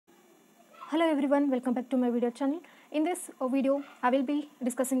Hello everyone, welcome back to my video channel. In this video, I will be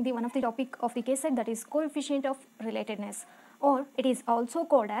discussing one of the topic of the KSET, that is coefficient of relatedness, or it is also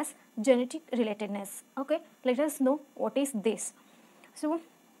called as genetic relatedness. Okay, let us know what is this. So,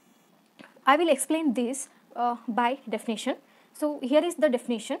 I will explain this by definition. So, here is the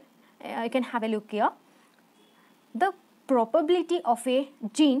definition. You can have a look here. The probability of a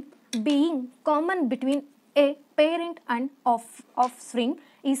gene being common between a parent and offspring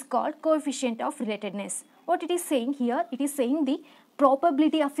is called coefficient of relatedness. What it is saying here, it is saying the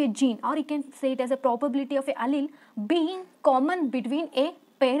probability of a gene, or you can say it as a probability of a allele being common between a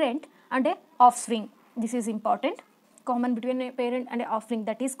parent and a offspring. This is important. Common between a parent and a offspring,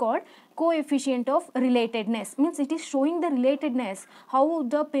 that is called coefficient of relatedness. Means it is showing the relatedness, how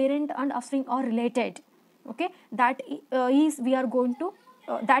the parent and offspring are related. Okay, that is we are going to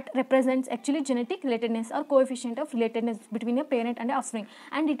that represents actually genetic relatedness or coefficient of relatedness between a parent and a offspring,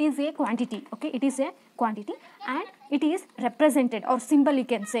 and it is a quantity. Okay, it is a quantity and it is represented, or symbol you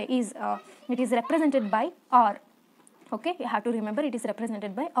can say is it is represented by R. Okay, you have to remember it is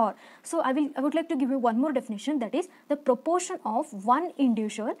represented by R. So I would like to give you one more definition, that is the proportion of one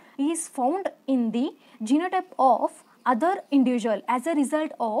individual is found in the genotype of other individual as a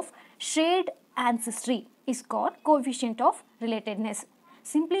result of shared ancestry is called coefficient of relatedness.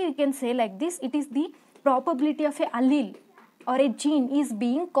 Simply you can say like this, it is the probability of a allele or a gene is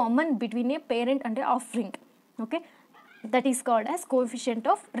being common between a parent and a offspring. Okay, that is called as coefficient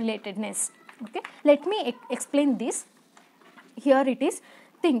of relatedness. Okay, let me explain this. Here it is,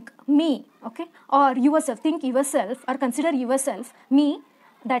 think me, okay, or yourself, think yourself or consider yourself, me,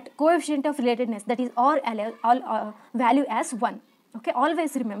 that coefficient of relatedness, that is all value as 1. Okay,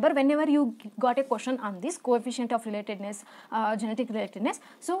 always remember whenever you got a question on this coefficient of relatedness, genetic relatedness,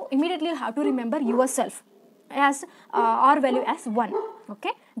 so immediately you have to remember yourself as R value as 1.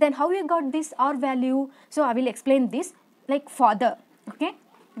 Okay, then how you got this R value? So I will explain this, like father, okay,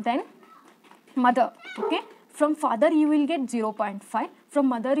 then mother. Okay, from father you will get 0.5, from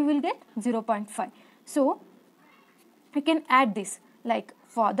mother you will get 0.5. So you can add this like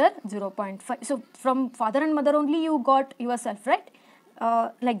father 0.5. So from father and mother only you got yourself, right?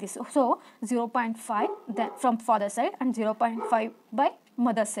 Like this. So 0.5 then from father side and 0.5 by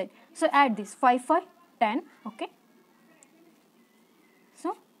mother side. So add this 5, 5, 10. Okay.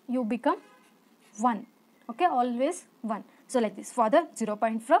 So you become 1. Okay, always 1. So like this, father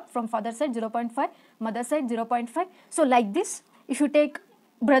 0.5, from father side 0.5, mother side 0.5. So like this, if you take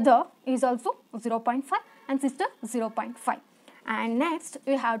brother is also 0.5 and sister 0.5. And next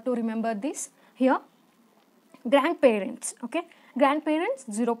we have to remember this here, grandparents. Okay, grandparents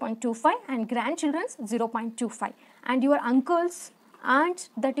 0.25 and grandchildren's 0.25, and your uncles, aunt,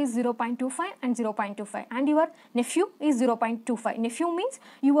 that is 0.25 and 0.25, and your nephew is 0.25. Nephew means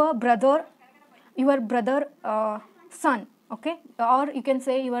your brother son. Okay, or you can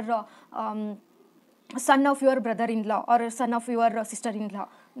say your son of your brother-in-law or son of your sister-in-law.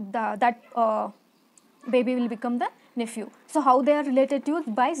 That baby will become the nephew. So how they are related to you?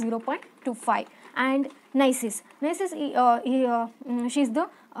 By 0.25. And nieces, she is the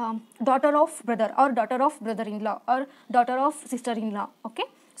daughter of brother or daughter of brother-in-law or daughter of sister-in-law. Okay,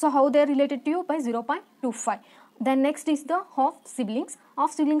 so how they are related to you? By 0.25. Then next is the half siblings.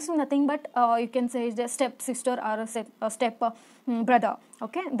 Half siblings is nothing but you can say is the step sister or a step brother.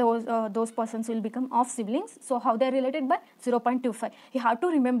 Okay, those persons will become half siblings. So how they are related? By 0.25. You have to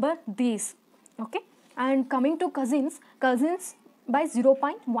remember these. Okay, and coming to cousins by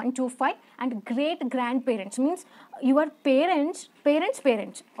 0.125, and great grandparents means your parents.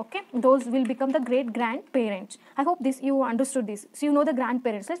 Okay, those will become the great grandparents. I hope this you understood this. So you know the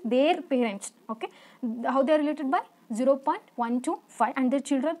grandparents, like their parents. Okay, how they are related? By 0.125, and their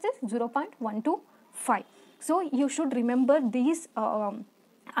children is 0.125. So you should remember these.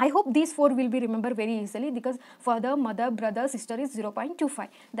 I hope these 4 will be remembered very easily, because father, mother, brother, sister is 0.25.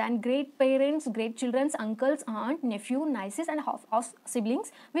 Then great parents, great children's, uncles, aunt, nephew, nieces, and half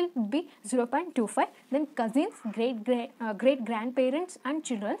siblings will be 0.25. Then cousins, great grandparents, and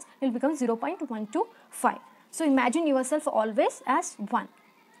children will become 0.125. So imagine yourself always as 1.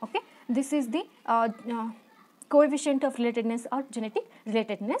 Okay, this is the coefficient of relatedness or genetic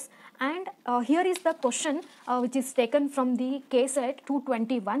relatedness. And here is the question which is taken from the KSET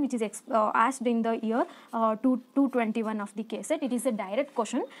 221, which is asked in the year 221 of the KSET. It is a direct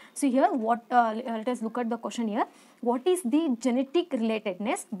question. So here let us look at the question here. What is the genetic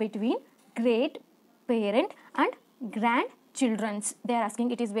relatedness between great parent and grandchildren's? They are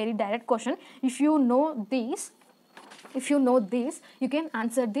asking. It is very direct question. If you know these, if you know this, you can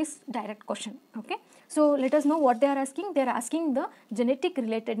answer this direct question. Okay, so let us know what they are asking. They are asking the genetic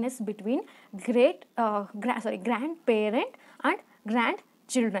relatedness between grandparent and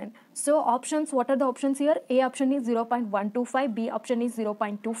grandchildren. So options, what are the options here? A option is 0.125, B option is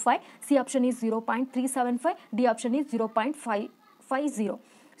 0.25, C option is 0.375, D option is 0.550.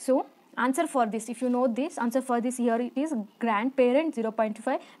 So answer for this, if you know this, answer for this here it is grandparent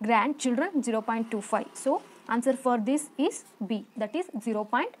 0.25, grandchildren 0.25. So answer for this is B, that is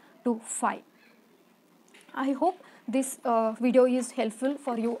 0.25. I hope this video is helpful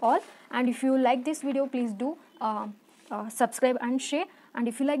for you all, and if you like this video, please do subscribe and share, and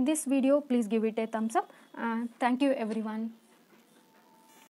if you like this video, please give it a thumbs up. Thank you everyone.